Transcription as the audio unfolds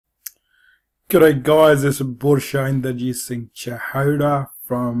G'day guys, it's Bursha in the Chahota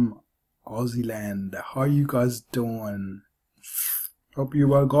from Aussie land. How you guys doing? Hope you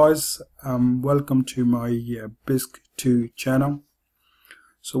well guys. Welcome to my BISC TU channel.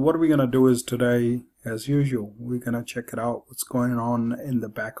 So what we're gonna do is today, as usual, we're gonna check it out what's going on in the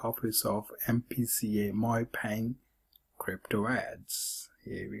back office of MPCA, MyPayingCryptoAds.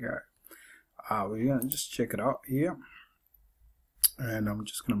 Here we go. We're gonna just check it out here. And I'm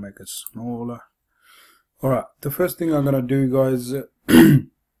just gonna make it smaller. Alright, the first thing I'm gonna do guys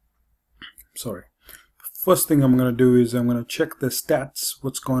first thing I'm gonna do is I'm gonna check the stats,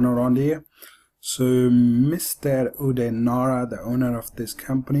 what's going on around here. So Mr. Uday Nara, the owner of this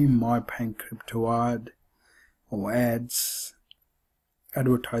company, MyPayingCryptoAds or ads,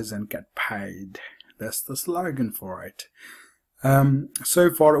 advertise and get paid. That's the slogan for it.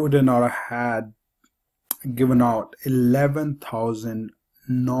 So far Uday Nara had given out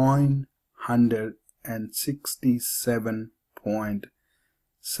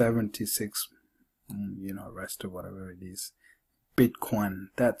 11,967.76 rest of whatever it is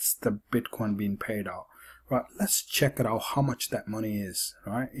Bitcoin. That's the Bitcoin being paid out. Right, let's check it out how much that money is,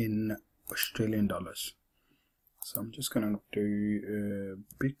 right, in Australian dollars. So I'm just gonna do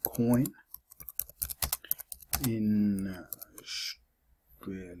Bitcoin in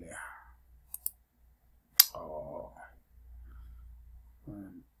Australia.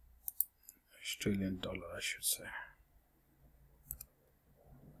 Australian dollar, I should say.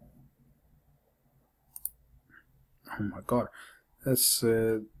 Oh my god, that's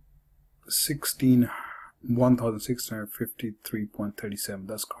 1,653.37.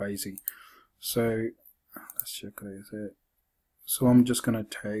 That's crazy. So let's check it. So I'm just gonna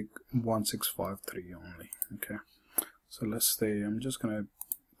take 1,653 only. Okay, so let's say I'm just gonna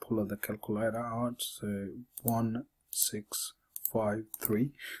pull out the calculator out. So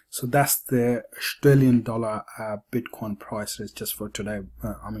 1,653. So that's the Australian dollar Bitcoin price is just for today.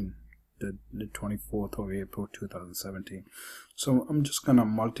 The 24th of April 2017. So I'm just gonna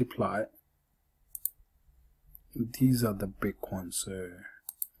multiply. These are the Bitcoins. So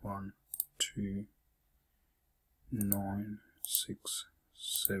 1, 2, 9, 6,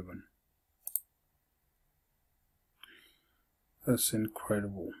 7. That's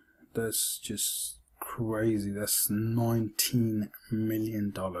incredible. That's just crazy. That's $19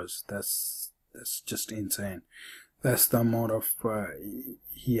 million. That's just insane. That's the amount of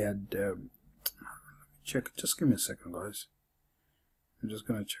he had. Check. Just give me a second, guys. I'm just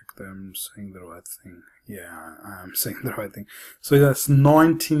gonna check that I'm saying the right thing. Yeah, I'm saying the right thing. So that's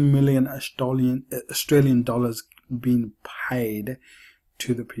 19 million Australian dollars being paid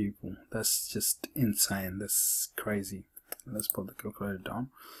to the people. That's just insane. That's crazy. Let's put the calculator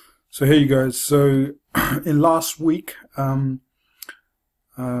down. So here you go. So in last week,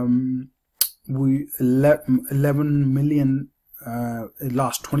 we 11 million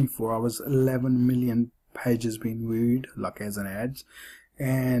last 24 hours 11 million pages being viewed, like as an ads,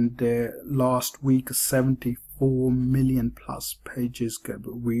 and last week 74 million plus pages got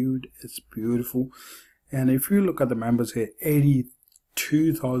viewed. It's beautiful. And if you look at the members here,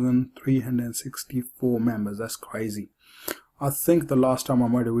 82,364 members. That's crazy. I think the last time I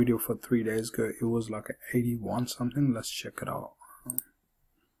made a video for 3 days ago, it was like 81 something. Let's check it out.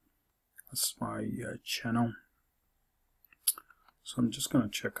 That's my channel. So I'm just gonna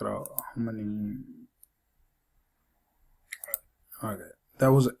check it out. How many? Okay,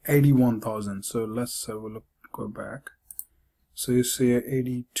 that was 81,000. So let's have a look. Go back. So you see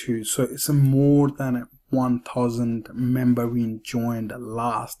 82. So it's a more than 1,000 member being joined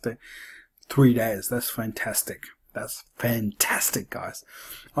last 3 days. That's fantastic. That's fantastic, guys.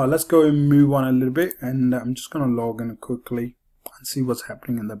 All right, let's go and move on a little bit, and I'm just gonna log in quickly and see what's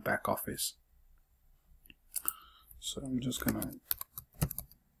happening in the back office. So I'm just gonna,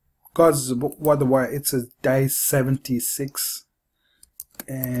 guys, by the way, it's a day 76,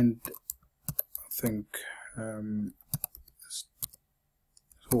 and I think it's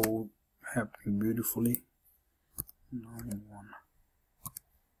all happening beautifully. 91.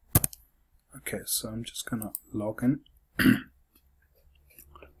 Okay, so I'm just gonna log in.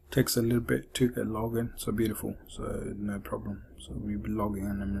 Takes a little bit to get logged in. So beautiful. So no problem. So we'll be logging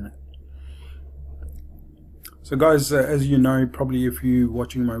in a minute. So guys, as you know, probably if you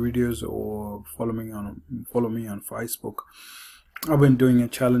watching my videos or follow me on Facebook, I've been doing a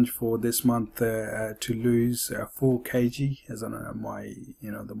challenge for this month to lose 4 kg as on my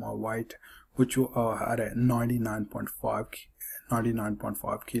my weight, which are at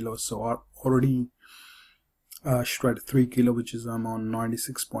 99.5 kilos. So I already shredded 3 kilo, which is I'm on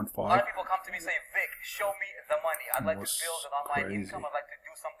 96.5. A lot of people come to me and say, Vic, show me the money. I'd like to build an online income. I'd like to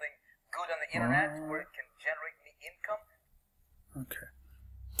do something good on the internet where it can generate me income. Okay.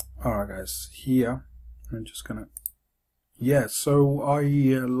 Alright guys, here I'm just gonna, yeah, so I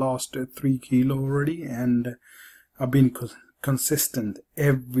lost 3 kilo already, and I've been consistent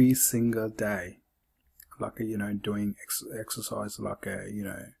every single day, like doing exercise, like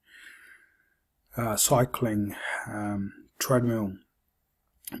cycling, treadmill,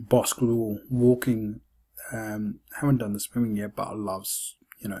 basketball, walking. Haven't done the swimming yet, but I love,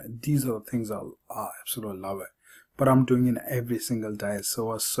 these are the things I absolutely love it. But I'm doing it every single day.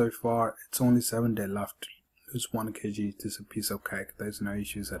 So far it's only 7 days left. Lose 1 kg. This is a piece of cake. There's no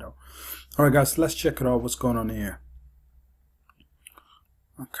issues at all. Alright guys, let's check it out what's going on here.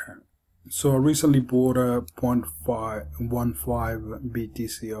 Okay, so I recently bought a 0.15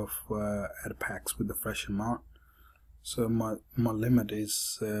 BTC of AdPacks with the fresh amount. So my limit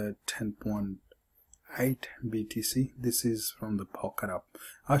is 10.8 BTC. This is from the Pocket app.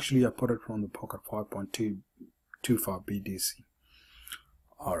 Actually, I put it from the Pocket 5.25 BTC.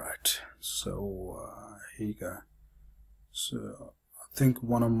 Alright, so here you go. So I think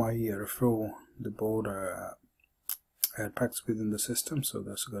one of my referral, they bought AdPacks within the system, so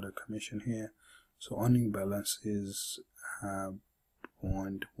that's got a commission here. So earning balance is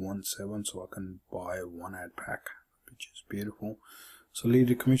 0.17, so I can buy 1 AdPack, which is beautiful. So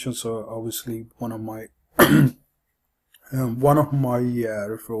lead commission. So obviously one of my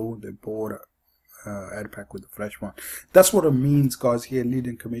referral, they bought AdPack with the fresh one. That's what it means, guys. Here,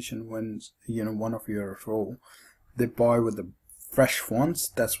 leading commission, when one of your referral, they buy with the fresh ones.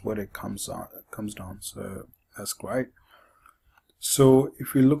 That's what it comes down. So that's great. So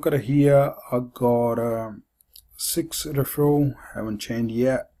if you look at it here, I got 6 referral, haven't changed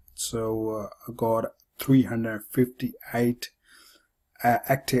yet. So I got 358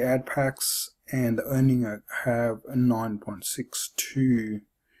 active AdPacks, and the earning I have 9.62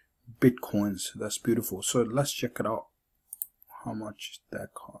 Bitcoins. That's beautiful. So let's check it out. How much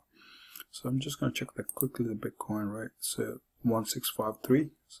that cost? So I'm just gonna check that quickly. The Bitcoin rate. So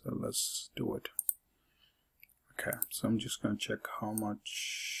 1653. So let's do it. Okay, so I'm just going to check how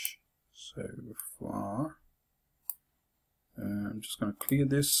much so far. I'm just going to clear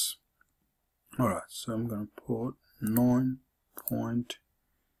this. Alright, so I'm going to put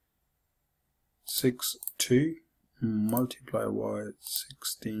 9.62 multiply by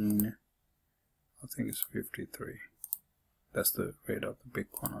 16. I think it's 53. That's the rate of the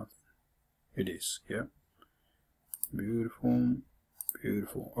Bitcoin. I think it is. Yeah. Beautiful,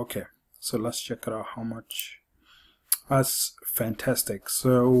 beautiful. Okay, so let's check it out. How much? That's fantastic.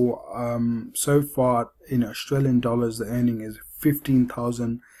 So so far in Australian dollars, the earning is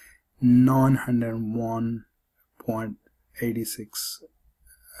 15,901.86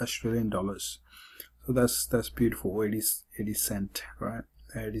 Australian dollars. So that's beautiful. 80 cent, right?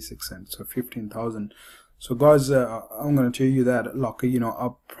 86 cents. So 15,000. So guys, I'm gonna tell you that, like,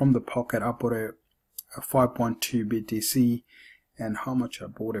 up from the Pocket, I bought a 5.2 BTC, and how much I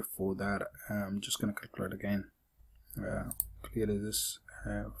bought it for that. I'm just gonna calculate again. Clear this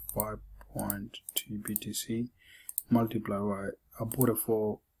 5.2 BTC multiply by, I bought it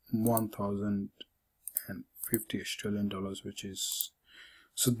for 1,050 Australian dollars, which is,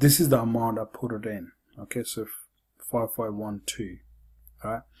 so this is the amount I put it in. Okay, so 5512.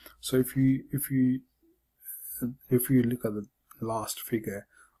 Alright, so if you look at the last figure,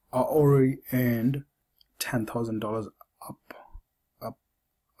 I already earned $10,000 up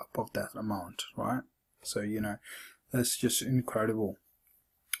of that amount, right? So that's just incredible.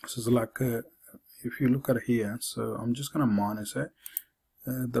 So it's like if you look at it here, so I'm just gonna minus it.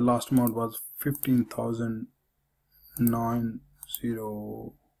 The last amount was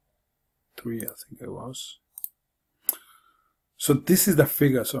 15,903, I think it was. So this is the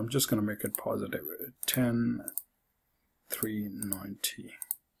figure, so I'm just gonna make it positive. 10,390.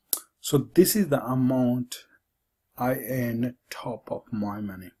 So this is the amount I earn top of my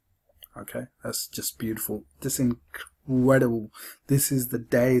money. Okay, that's just beautiful. This is incredible. This is the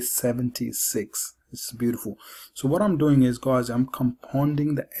day 76. It's beautiful. So what I'm doing is, guys, I'm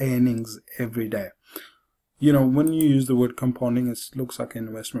compounding the earnings every day. When you use the word compounding, it looks like an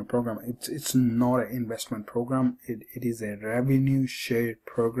investment program. It's not an investment program. It is a revenue share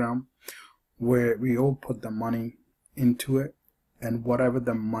program where we all put the money into it, and whatever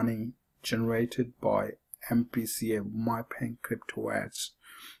the money generated by MPCA, MyPayingCryptoAds,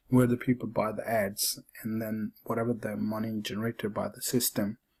 where the people buy the ads, and then whatever the money generated by the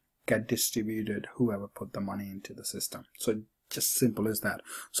system get distributed whoever put the money into the system. So just simple as that.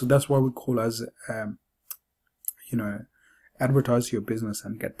 So that's why we call as advertise your business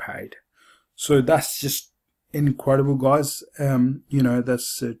and get paid. So that's just incredible, guys.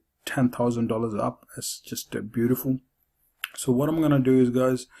 That's $10,000 up. It's just beautiful. So what I'm gonna do is,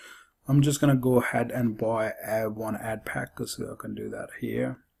 guys, I'm just gonna go ahead and buy one ad pack, because I can do that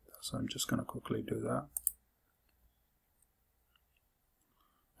here. So I'm just gonna quickly do that.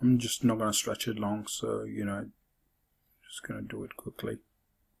 I'm just not gonna stretch it long, so you know, just gonna do it quickly.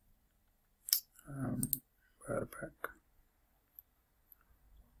 Ad pack.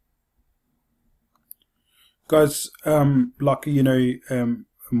 Guys, like you know,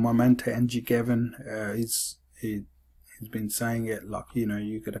 my mentor NG Gavin, he's been saying it, like, you know,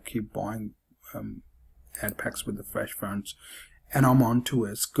 you gotta keep buying ad packs with the fresh funds, and I'm on to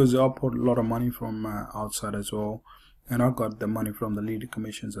it, because I put a lot of money from outside as well, and I got the money from the leader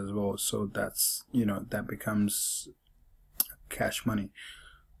commissions as well. So that's, you know, that becomes cash money.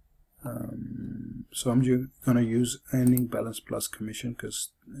 So I'm gonna use earning balance plus commission,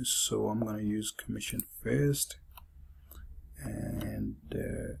 so I'm gonna use commission first, and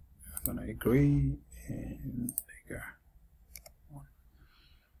I'm gonna agree, and there you go.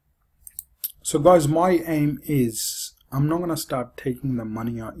 So guys, my aim is, I'm not gonna start taking the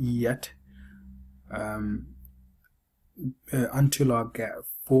money out yet until I get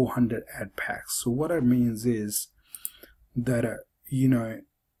 400 ad packs. So what it means is that you know,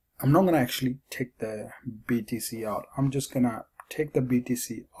 I'm not gonna actually take the BTC out. I'm just gonna take the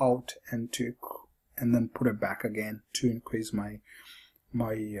BTC out and then put it back again to increase my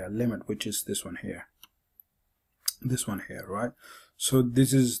limit, which is this one here. This one here, right? So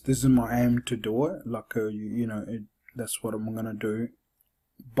this is my aim to do it. Like you know, that's what I'm gonna do.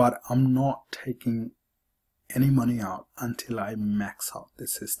 But I'm not taking any money out until I max out the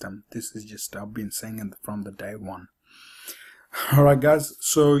system. This is just, I've been saying it from the day one. Alright guys,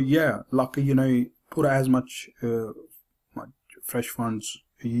 so yeah, like, you know, put as much fresh funds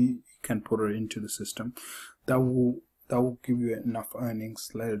you can put it into the system. That will give you enough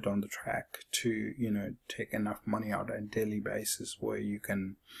earnings later down the track to, you know, take enough money out on a daily basis where you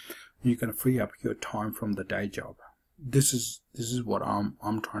can free up your time from the day job. This is what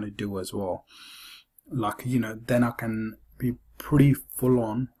I'm trying to do as well. Like, you know, then I can be pretty full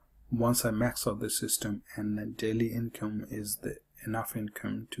on once I max out the system, and the daily income is enough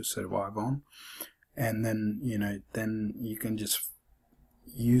income to survive on. And then, you know, then you can just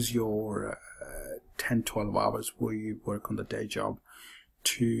use your 10-12 hours where you work on the day job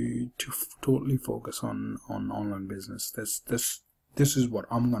to totally focus on online business. This is what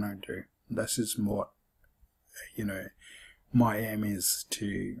I'm gonna do. This is what, you know, my aim is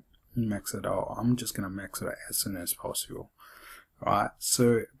to max it out. I'm just gonna max it out as soon as possible. Right,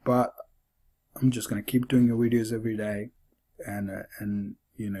 so, but I'm just gonna keep doing your videos every day, and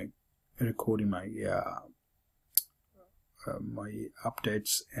you know, recording my my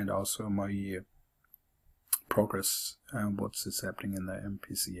updates, and also my progress and what's happening in the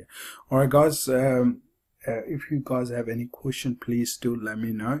MPCA. Alright guys, if you guys have any question, please do let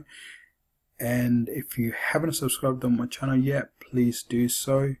me know, and if you haven't subscribed to my channel yet, please do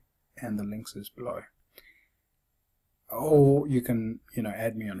so, and the links is below. Or you can, you know,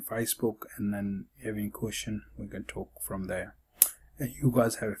 add me on Facebook, and then if you have any question, we can talk from there. And you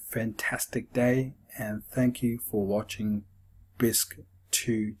guys have a fantastic day, and thank you for watching BISC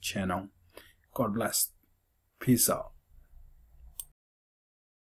TU Channel. God bless. Peace out.